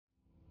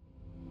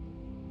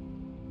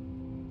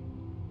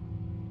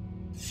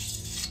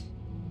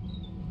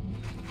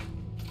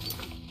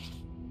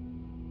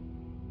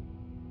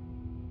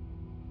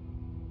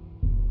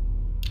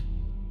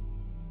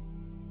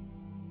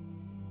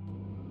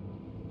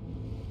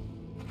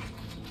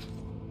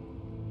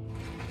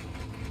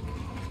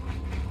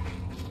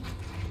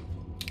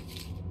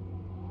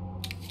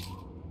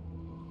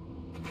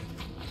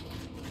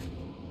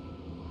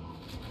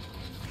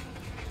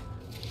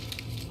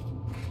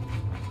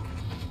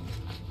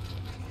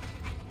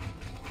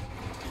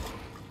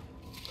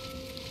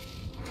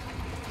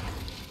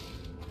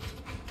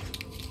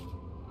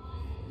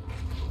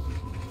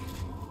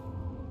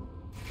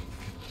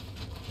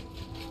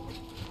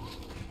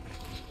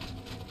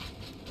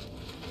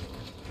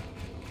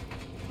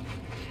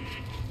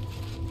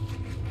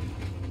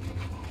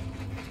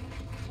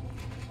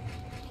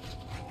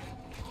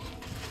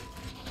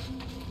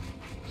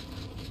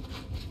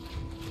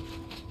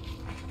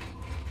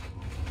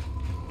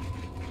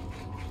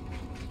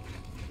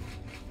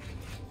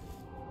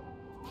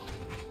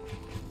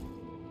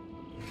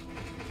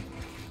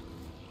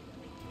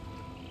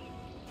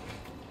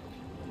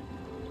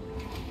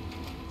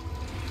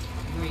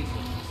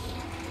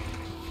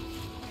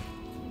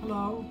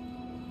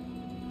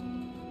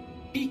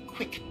Be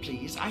quick,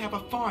 please. I have a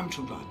farm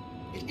to run.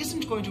 It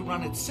isn't going to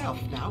run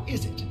itself now,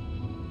 is it?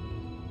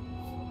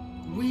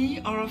 We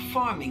are a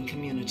farming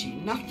community.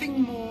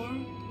 Nothing more,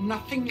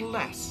 nothing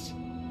less.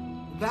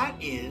 That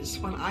is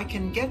when I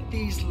can get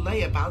these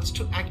layabouts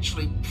to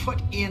actually put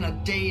in a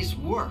day's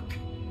work.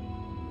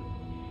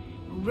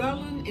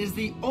 Relin is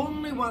the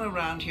only one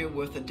around here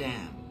worth a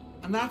damn.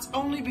 And that's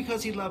only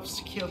because he loves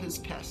to kill his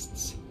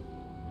pests.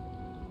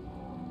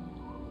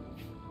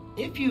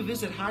 If you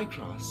visit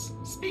Highcross,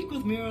 speak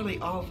with Miralee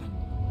Alvin.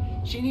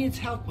 She needs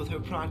help with her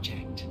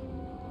project.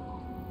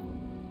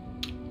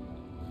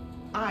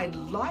 I'd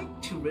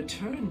like to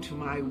return to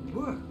my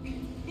work,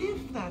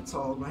 if that's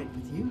all right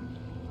with you.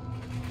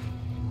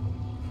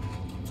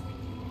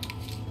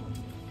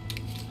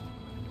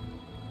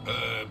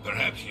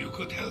 Perhaps you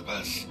could help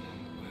us.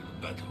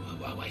 But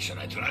why should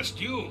I trust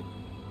you?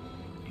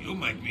 You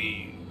might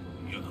be,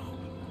 you know,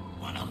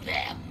 one of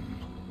them.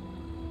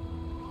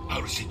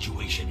 Our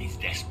situation is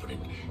desperate.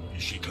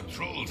 She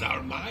controls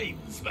our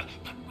minds, but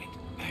wait,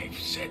 I've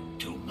said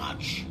too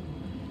much.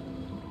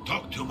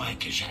 Talk to my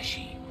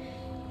Kishashi.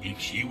 If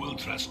she will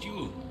trust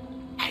you,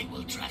 I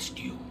will trust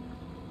you.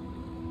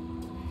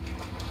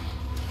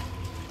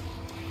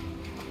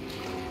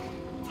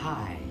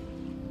 Hi.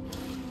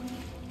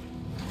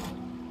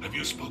 Have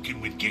you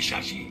spoken with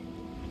Kishashi?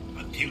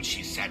 Until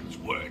she sends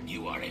word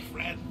you are a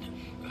friend,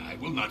 I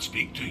will not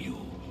speak to you,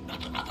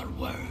 not another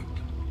word.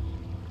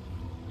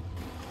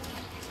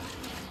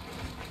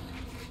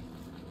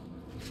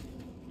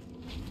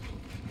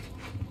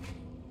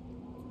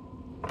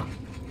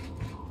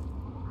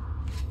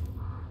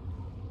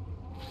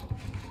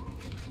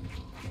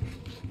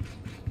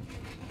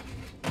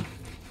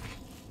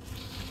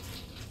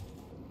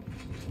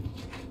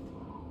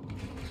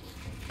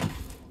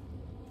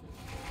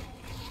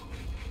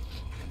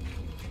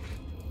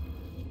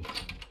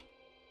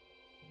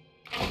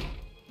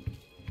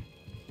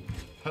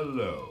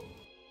 Hello,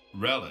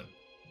 Relin.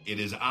 It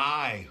is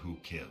I who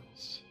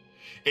kills.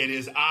 It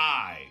is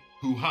I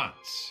who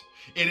hunts.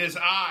 It is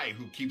I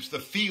who keeps the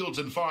fields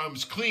and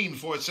farms clean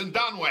for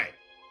Sindanwe.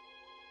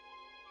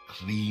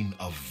 Clean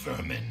of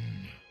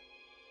vermin.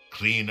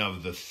 Clean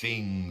of the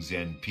things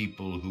and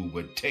people who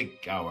would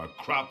take our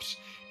crops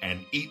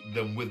and eat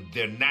them with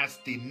their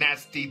nasty,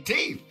 nasty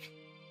teeth.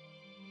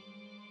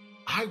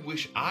 I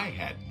wish I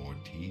had more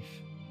teeth.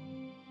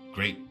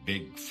 Great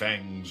big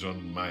fangs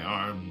on my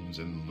arms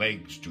and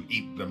legs to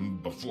eat them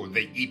before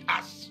they eat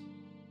us.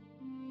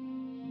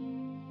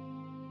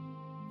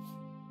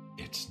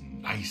 It's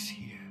nice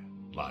here.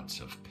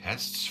 Lots of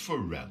pests for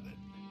Relin.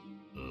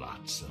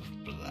 Lots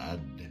of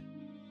blood.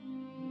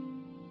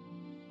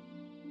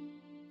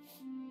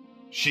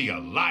 She a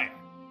liar.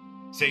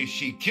 Say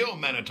she kill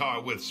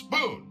Minotaur with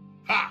spoon.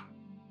 Ha!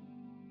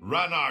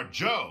 Runnar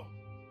Joe.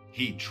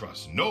 He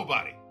trusts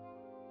nobody.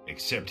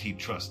 Except he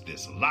trusts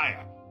this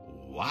liar.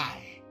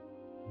 Why?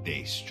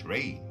 They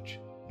strange,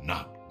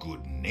 not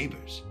good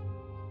neighbors.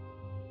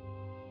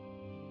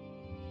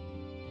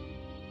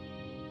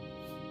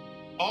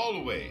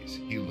 Always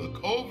he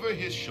look over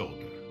his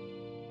shoulder.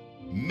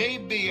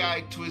 Maybe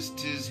I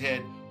twist his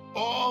head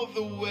all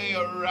the way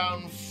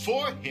around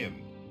for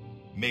him.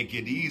 Make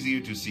it easier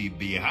to see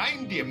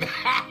behind him.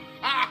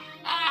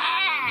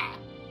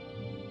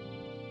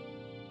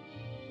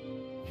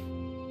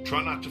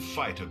 Try not to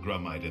fight a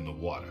Grummite in the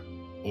water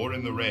or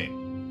in the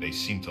rain. They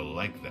seem to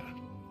like that.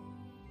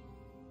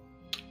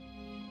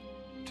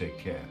 Take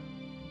care.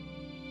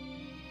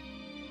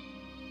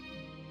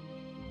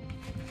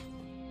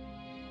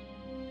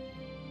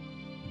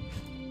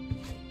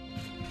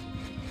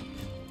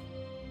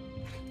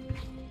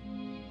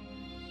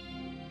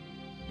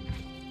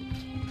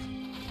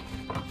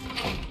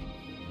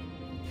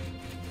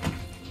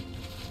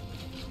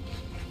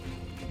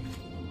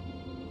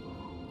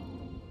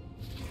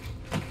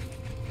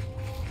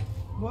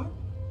 What?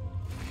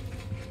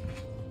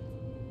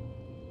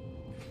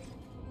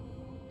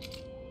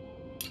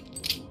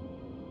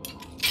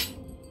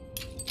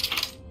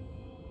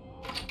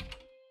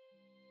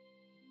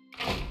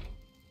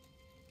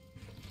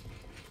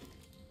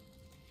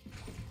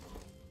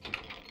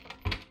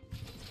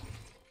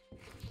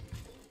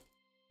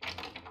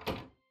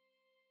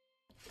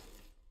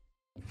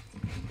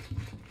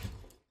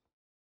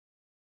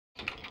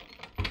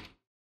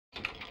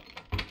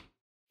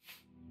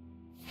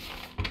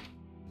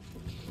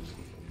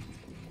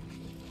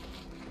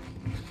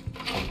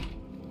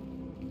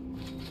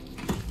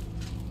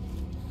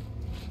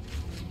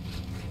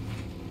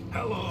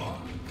 Hello.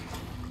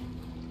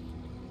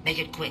 Make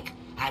it quick.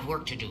 I've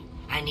work to do.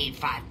 I need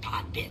 5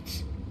 pod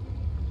bits.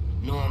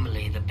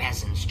 Normally the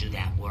peasants do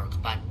that work,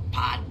 but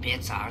pod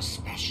bits are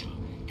special.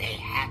 They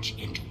hatch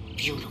into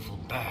beautiful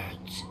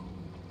birds.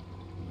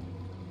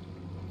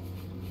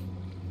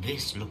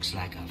 This looks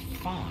like a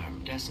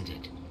farm, doesn't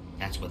it?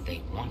 That's what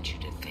they want you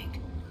to think.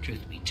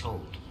 Truth be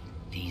told,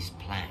 these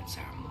plants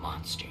are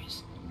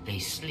monsters. They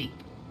sleep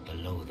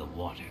below the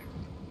water.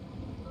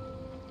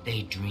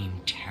 They dream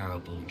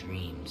terrible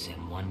dreams,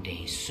 and one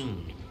day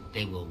soon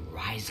they will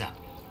rise up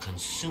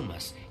consume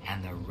us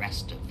and the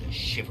rest of the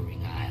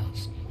Shivering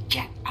Isles.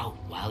 Get out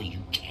while you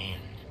can.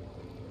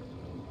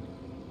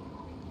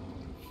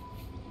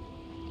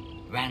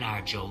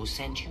 Ranar Joe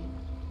sent you?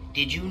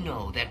 Did you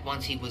know that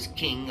once he was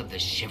king of the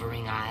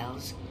Shivering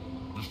Isles?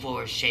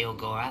 Before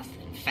Sheogorath,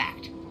 in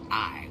fact,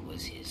 I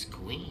was his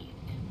queen.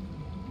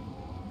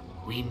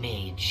 We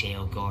made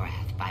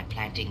Sheogorath by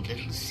planting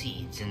little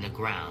seeds in the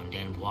ground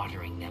and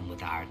watering them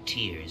with our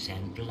tears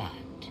and blood.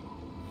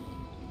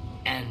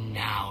 And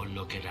now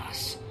look at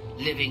us,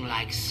 living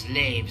like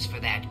slaves for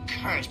that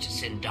cursed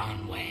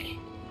Sindanwe.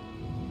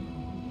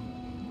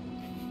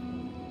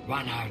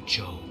 Ranar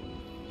Joe,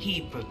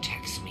 he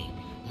protects me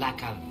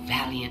like a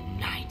valiant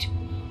knight,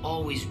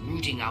 always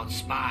rooting out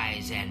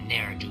spies and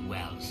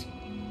ne'er-do-wells.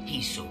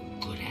 He's so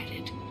good at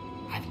it,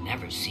 I've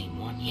never seen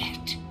one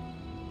yet.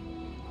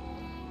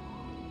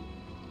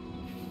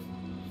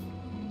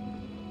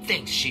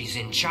 Thinks she's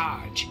in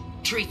charge,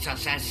 treats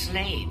us as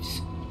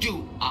slaves.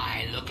 Do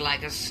I look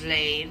like a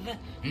slave?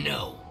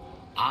 No,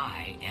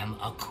 I am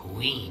a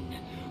queen,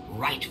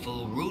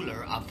 rightful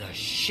ruler of the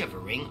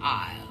Shivering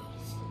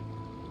Isles.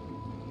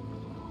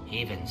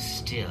 Even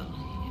still,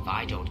 if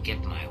I don't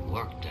get my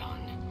work done,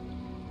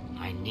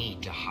 I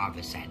need to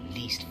harvest at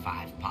least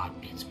 5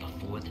 pod bits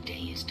before the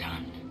day is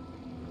done.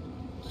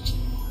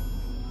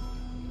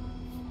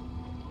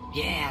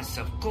 Yes,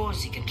 of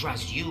course he can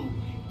trust you.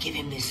 Give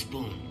him this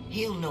spoon.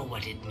 He'll know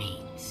what it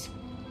means.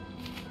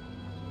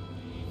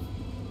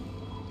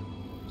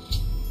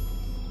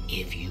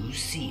 If you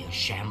see a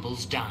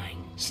shambles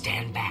dying,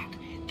 stand back.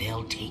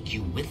 They'll take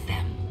you with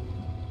them.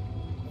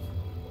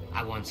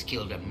 I once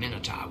killed a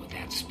minotaur with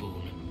that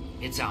spoon.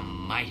 It's a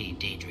mighty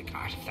Daedric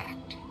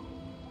artifact.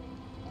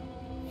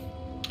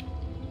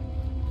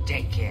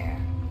 Take care.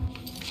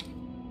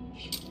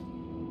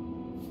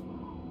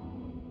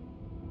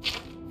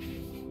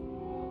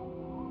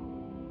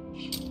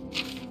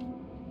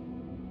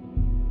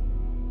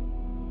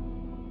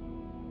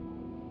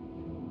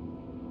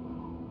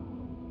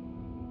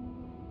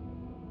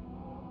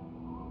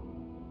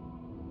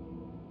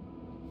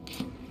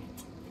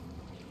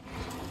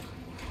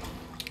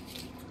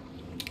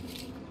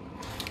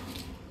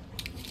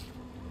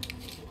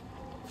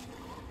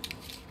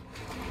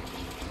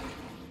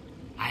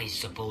 I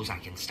suppose I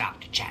can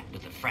stop to chat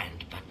with a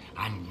friend, but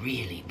I'm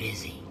really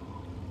busy.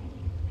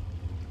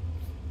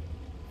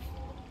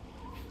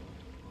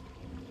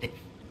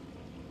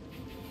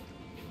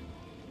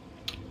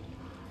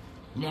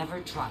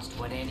 Never trust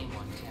what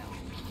anyone tells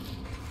you.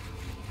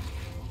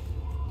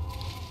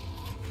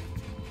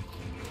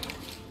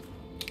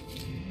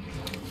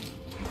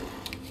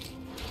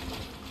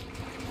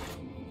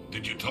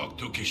 Did you talk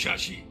to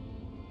Kishashi?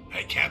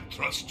 I can't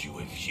trust you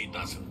if she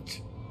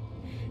doesn't.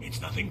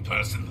 It's nothing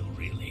personal,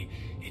 really.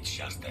 It's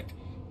just that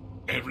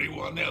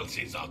everyone else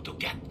is out to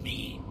get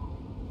me.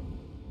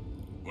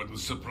 Wouldn't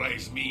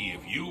surprise me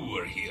if you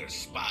were here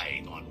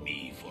spying on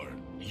me for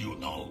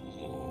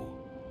you-know-who.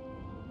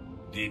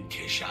 Did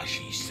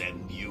Kishashi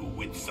send you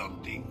with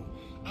something?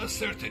 A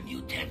certain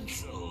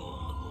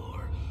utensil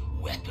or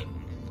weapon,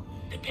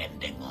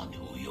 depending on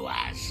who you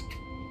ask?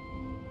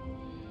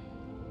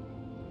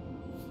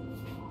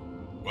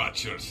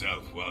 Watch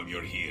yourself while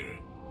you're here.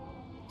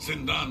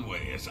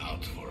 Sindanwe is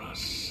out for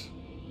us.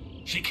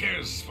 She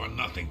cares for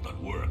nothing but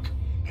work,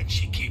 and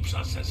she keeps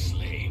us as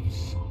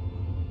slaves.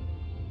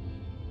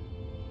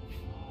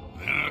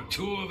 There are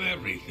 2 of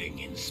everything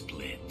in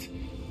Split,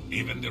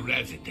 even the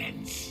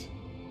residents.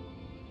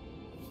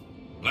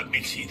 Let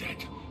me see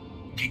that.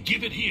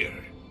 Give it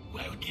here.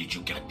 Where did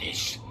you get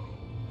this?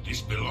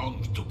 This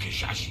belongs to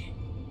Kishashi.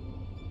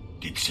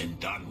 Did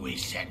Sindanwe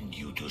send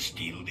you to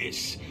steal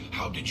this?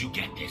 How did you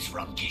get this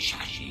from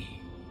Kishashi?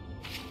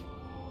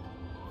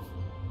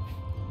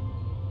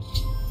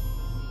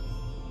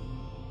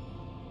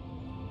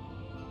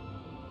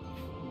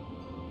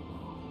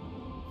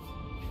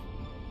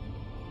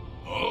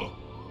 Oh,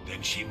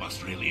 then she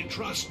must really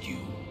trust you.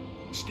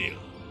 Still,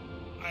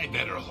 I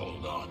better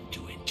hold on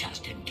to it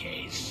just in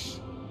case.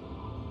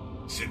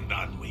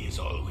 Sindanwe is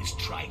always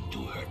trying to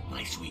hurt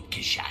my sweet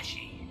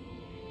Kishashi.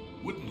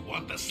 Wouldn't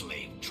want a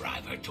slave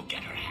driver to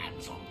get her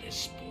hands on this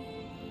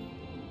spoon.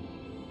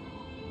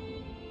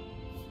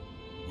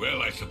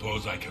 Well, I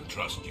suppose I can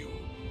trust you.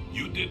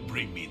 You did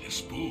bring me the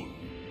spoon.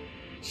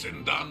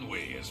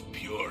 Sindanwe is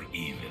pure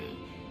evil.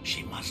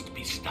 She must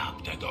be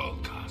stopped at all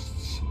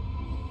costs.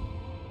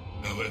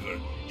 However,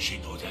 she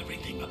knows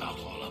everything about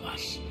all of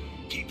us.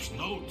 Keeps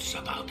notes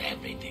about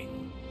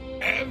everything.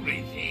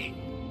 Everything.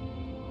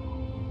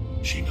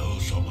 She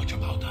knows so much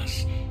about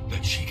us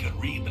that she can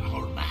read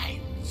our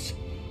minds.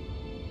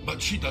 But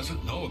she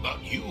doesn't know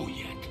about you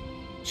yet.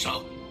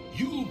 So,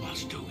 you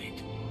must do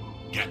it.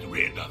 Get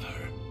rid of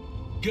her.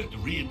 Get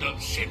rid of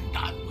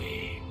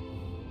Sindanwe.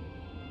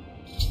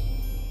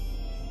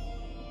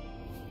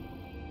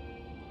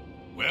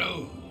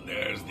 Well,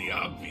 there's the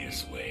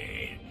obvious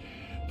way.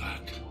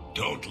 But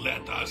don't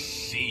let us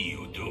see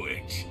you do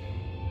it.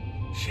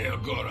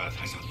 Sheogorath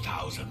has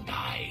 1,000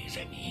 eyes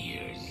and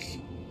ears.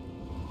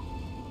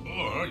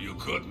 Or you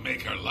could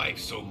make her life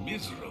so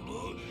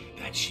miserable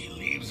that she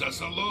leaves us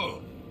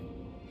alone.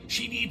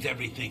 She needs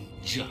everything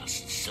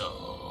just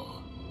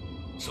so.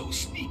 So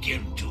sneak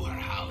into her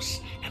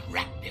house and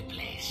wreck the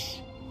place.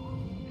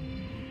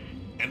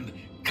 And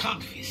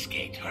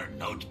confiscate her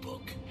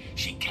notebook.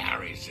 She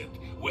carries it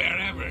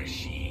wherever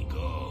she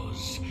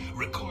goes,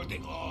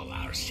 recording all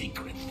our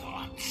secret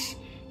thoughts.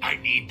 I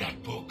need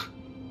that book.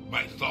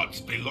 My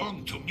thoughts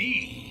belong to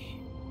me.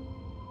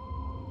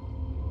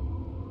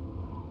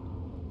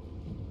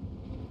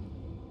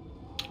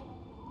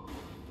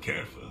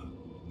 Careful.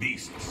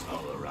 Beasts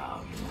all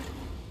around.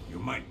 You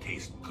might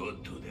taste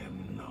good to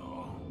them,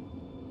 no?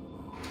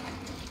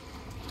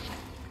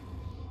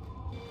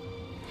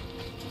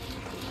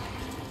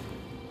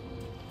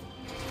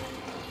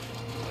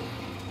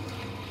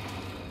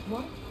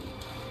 What?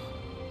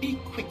 Be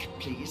quick,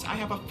 please. I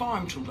have a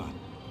farm to run.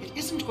 It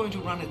isn't going to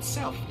run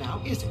itself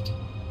now, is it?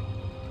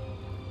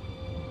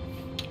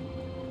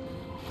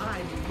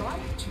 I'd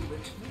like to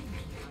return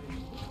to my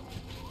work.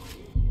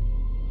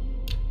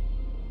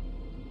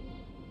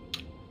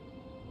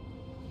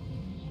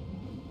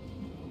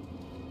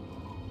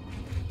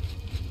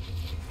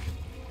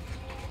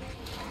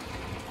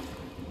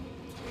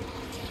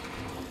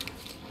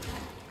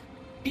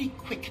 Be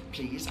quick,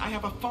 please. I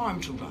have a farm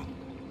to run.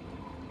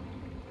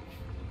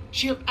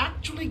 She'll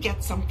actually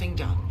get something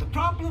done. The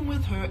problem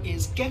with her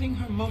is getting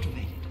her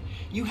motivated.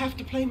 You have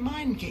to play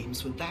mind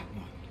games with that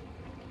one.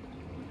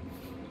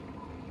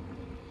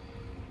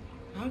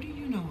 How do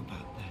you know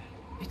about that?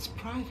 It's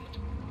private.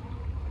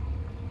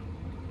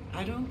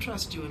 I don't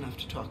trust you enough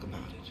to talk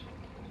about it.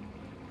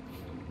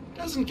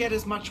 Doesn't get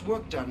as much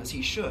work done as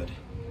he should.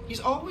 He's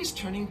always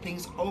turning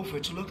things over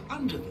to look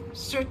under them,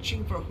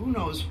 searching for who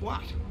knows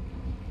what.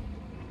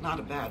 Not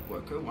a bad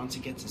worker once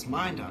he gets his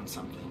mind on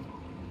something.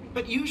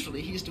 But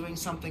usually he's doing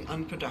something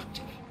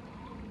unproductive.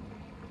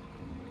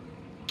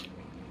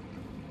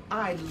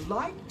 I'd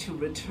like to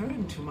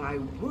return to my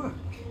work,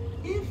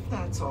 if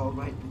that's all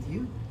right with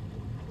you.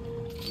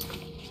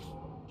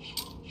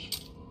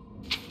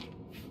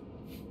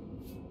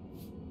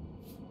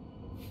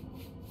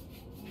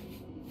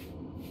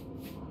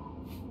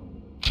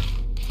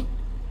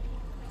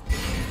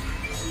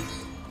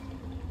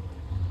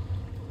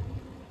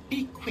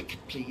 Be quick,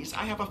 please.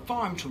 I have a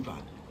farm to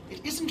run.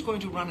 It isn't going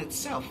to run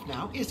itself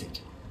now, is it?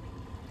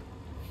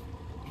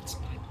 It's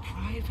my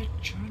private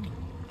journal.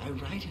 I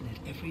write in it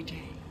every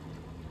day.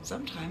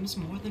 Sometimes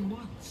more than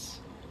once.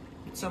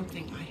 It's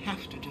something I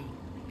have to do.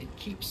 It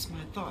keeps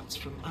my thoughts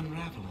from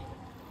unraveling.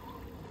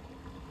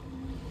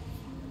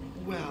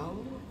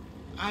 Well,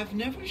 I've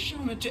never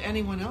shown it to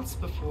anyone else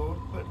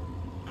before, but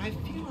I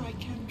feel I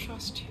can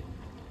trust you.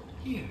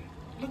 Here,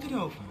 look it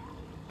over,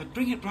 but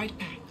bring it right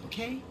back,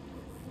 okay?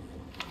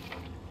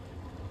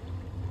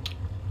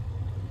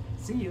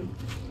 See you.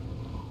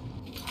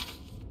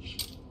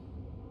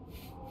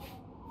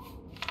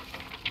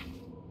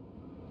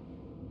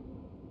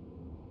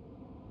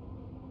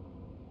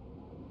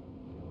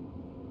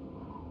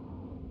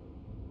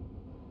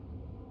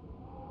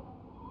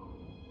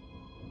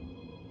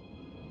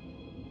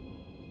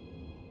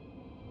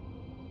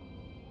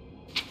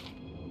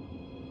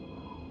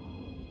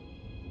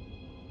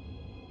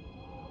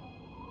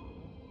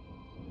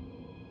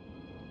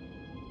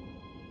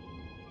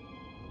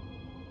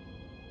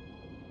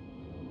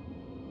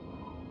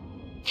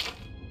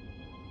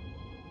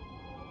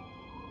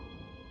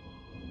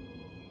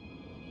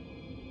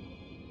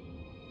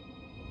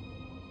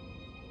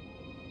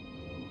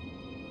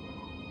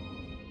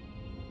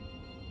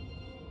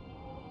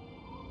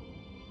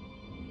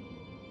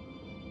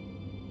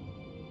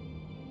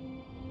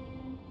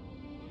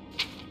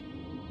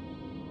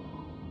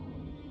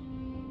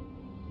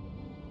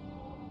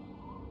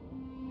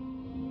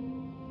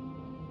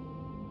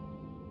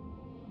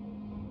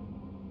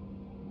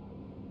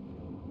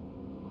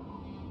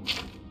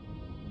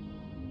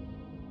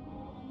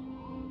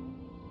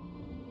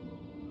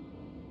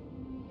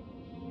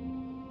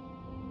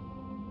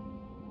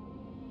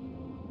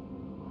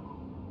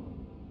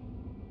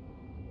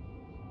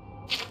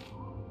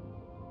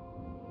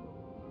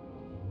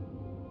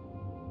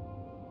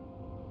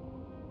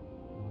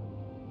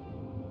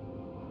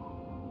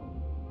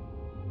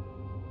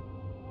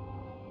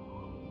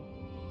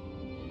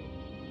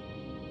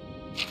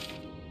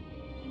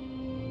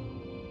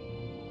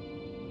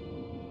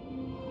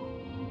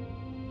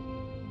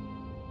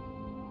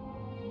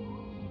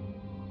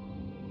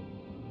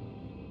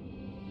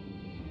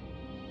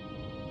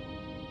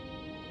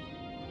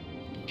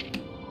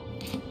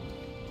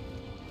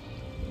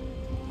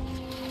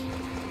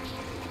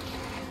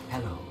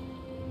 Hello.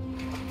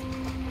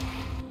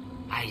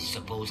 I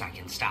suppose I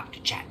can stop to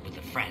chat with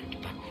a friend,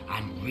 but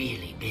I'm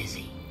really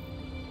busy.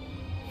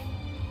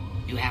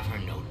 You have her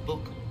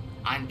notebook?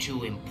 I'm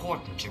too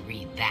important to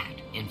read that.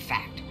 In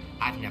fact,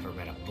 I've never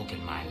read a book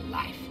in my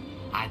life.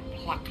 I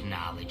pluck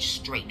knowledge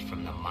straight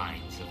from the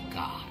minds of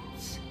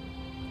gods.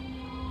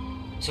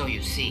 So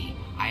you see,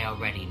 I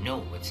already know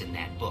what's in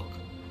that book.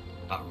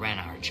 But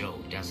Renar Joe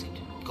doesn't.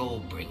 Go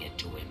bring it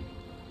to him.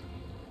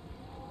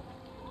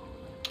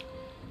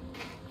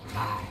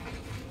 Bye.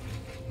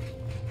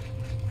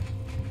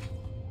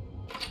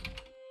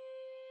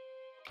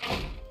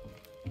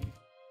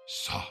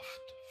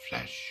 soft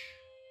flesh,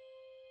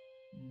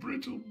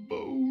 brittle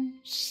bone,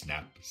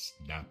 snap,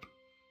 snap.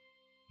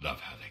 Love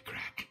how they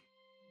crack.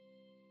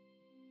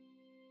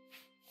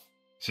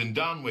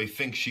 Sindanwe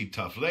thinks she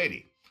tough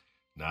lady.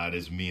 Not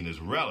as mean as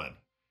Relin.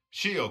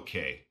 She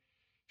okay.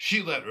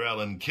 She let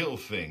Relin kill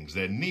things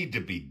that need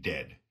to be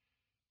dead.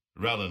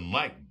 Relin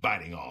like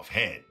biting off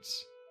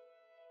heads.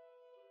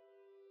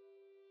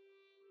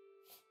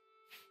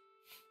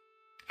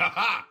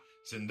 Ha-ha!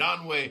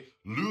 Sindanwe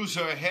lose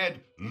her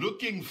head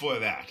looking for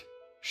that.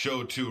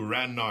 Show to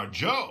Rannar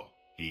Joe.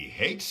 He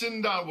hates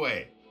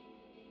Sindanwe.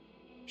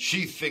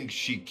 She thinks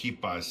she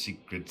keep our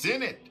secrets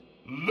in it.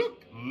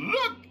 Look,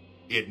 look!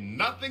 It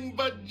nothing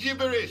but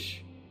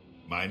gibberish.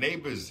 My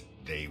neighbors,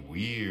 they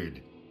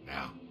weird.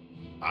 Now,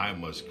 I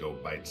must go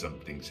bite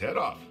something's head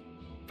off.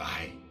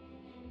 Bye.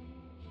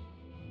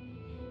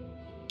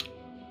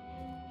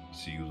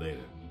 See you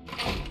later.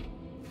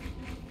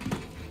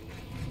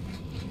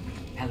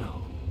 Hello.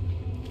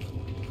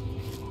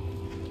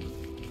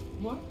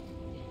 What?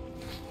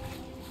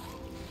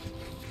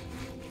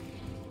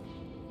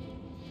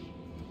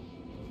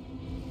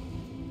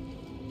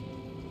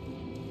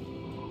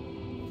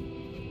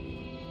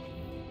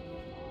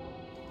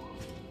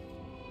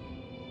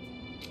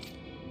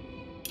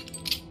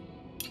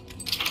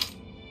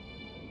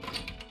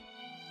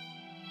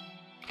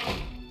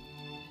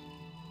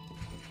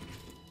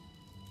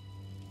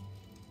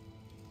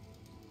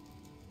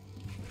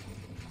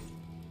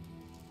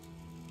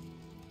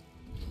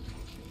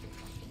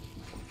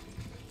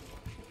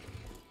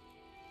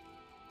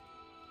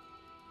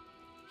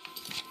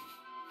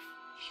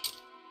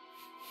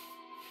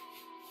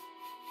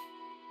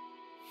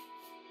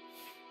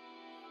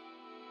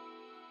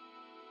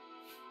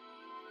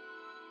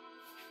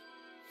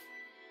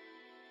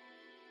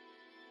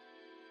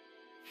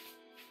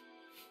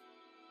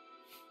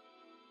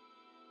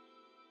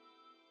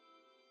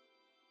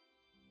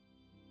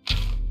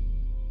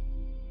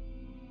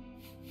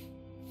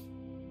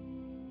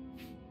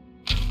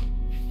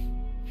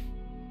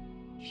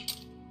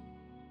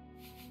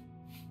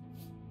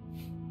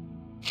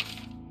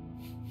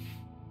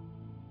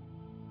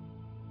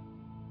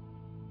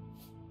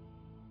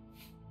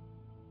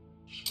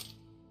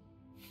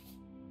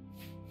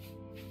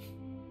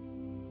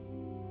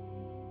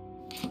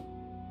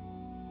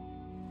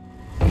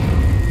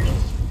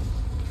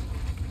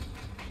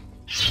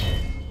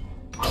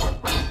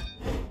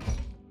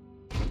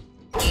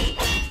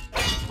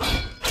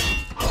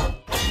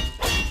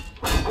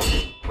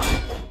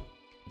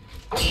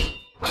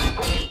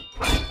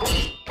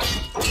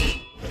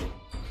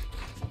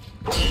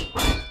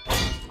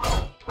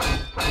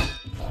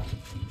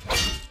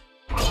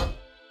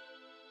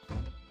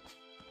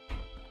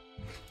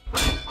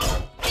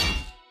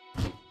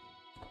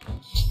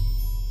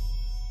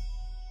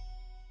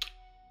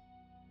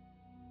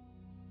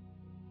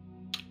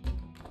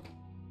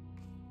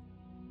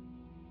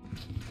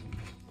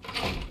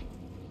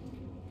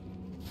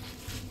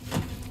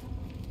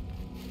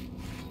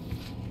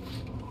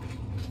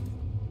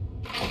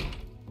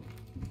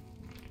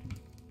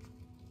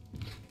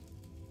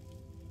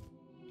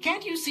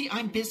 Can't you see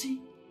I'm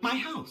busy? My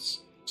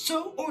house.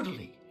 So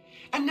orderly.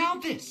 And now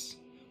this.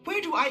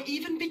 Where do I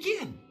even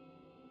begin?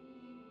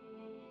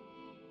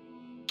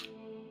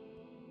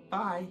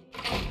 Bye.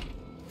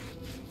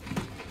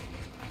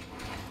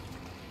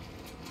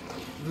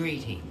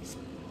 Greetings.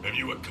 Have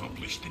you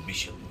accomplished the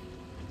mission?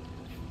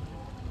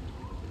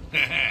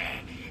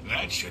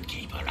 That should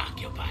keep her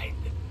occupied.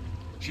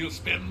 She'll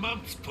spend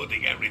months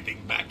putting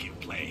everything back in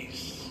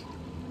place.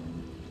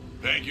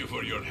 Thank you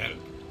for your help.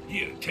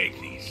 Here,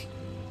 take these.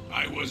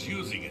 I was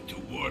using it to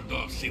ward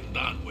off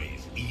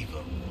Sindanwe's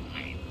evil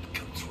mind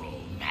control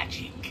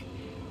magic.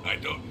 I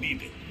don't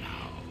need it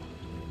now.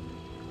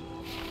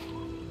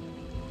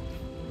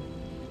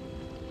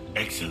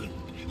 Excellent.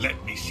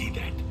 Let me see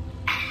that.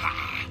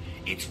 Aha!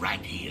 It's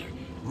right here,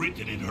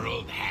 written in her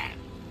old hand.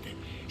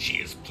 She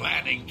is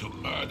planning to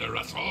murder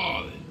us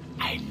all.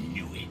 I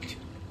knew it.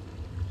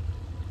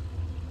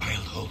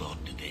 I'll hold on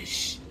to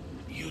this.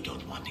 You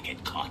don't want to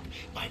get caught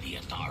by the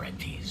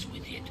authorities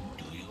with it,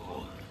 do you?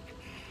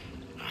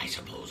 I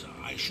suppose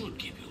I should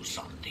give you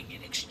something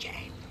in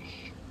exchange.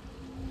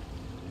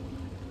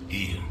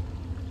 Here,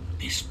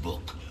 this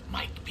book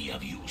might be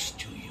of use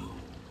to you.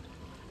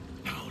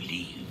 Now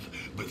leave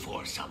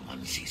before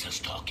someone sees us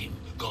talking.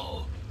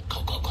 Go,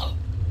 go, go, go.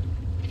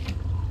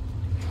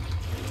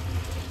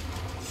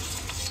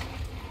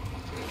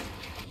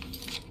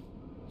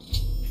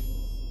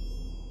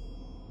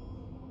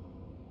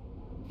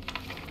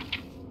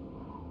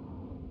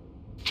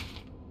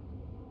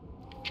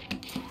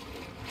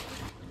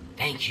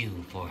 Thank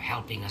you for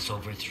helping us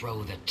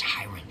overthrow the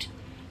tyrant.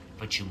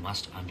 But you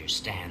must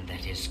understand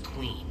that as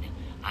queen,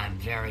 I'm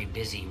very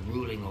busy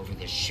ruling over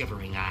the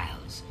Shivering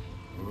Isles.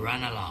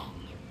 Run along.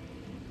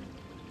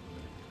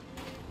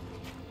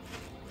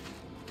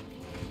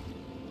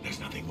 There's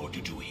nothing more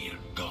to do here.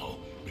 Go,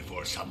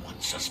 before someone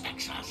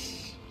suspects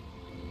us.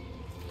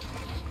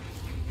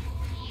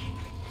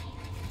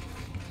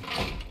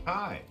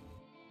 Hi.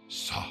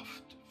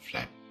 Soft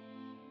flesh.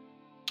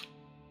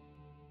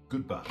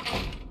 Goodbye.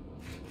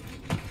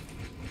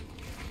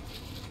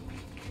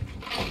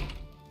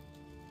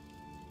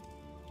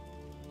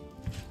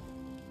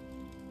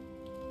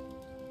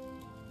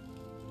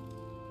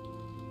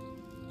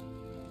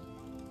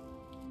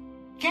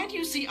 Can't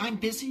you see I'm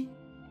busy?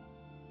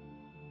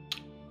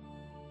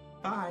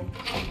 Bye.